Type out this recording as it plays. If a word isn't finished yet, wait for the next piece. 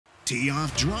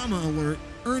Tee-off drama alert.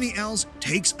 Ernie Els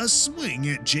takes a swing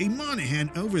at Jay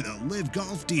Monahan over the LIV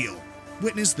golf deal.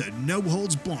 Witness the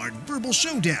no-holds-barred verbal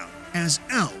showdown as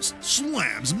Els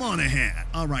slams Monahan.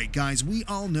 Alright guys, we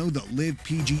all know the LIV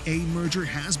PGA merger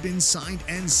has been signed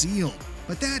and sealed,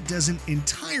 but that doesn't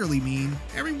entirely mean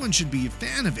everyone should be a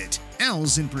fan of it.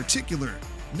 Els in particular.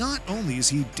 Not only is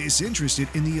he disinterested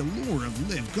in the allure of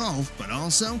LIV golf, but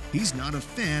also he's not a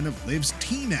fan of LIV's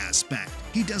team aspect.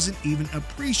 He doesn't even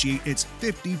appreciate its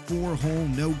 54-hole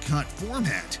no-cut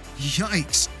format.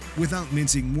 Yikes! Without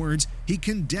mincing words, he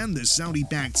condemned the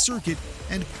Saudi-backed circuit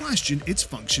and questioned its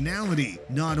functionality.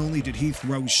 Not only did he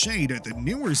throw shade at the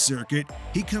newer circuit,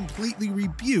 he completely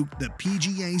rebuked the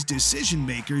PGA's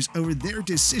decision-makers over their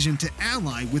decision to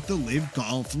ally with the LIV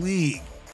Golf League.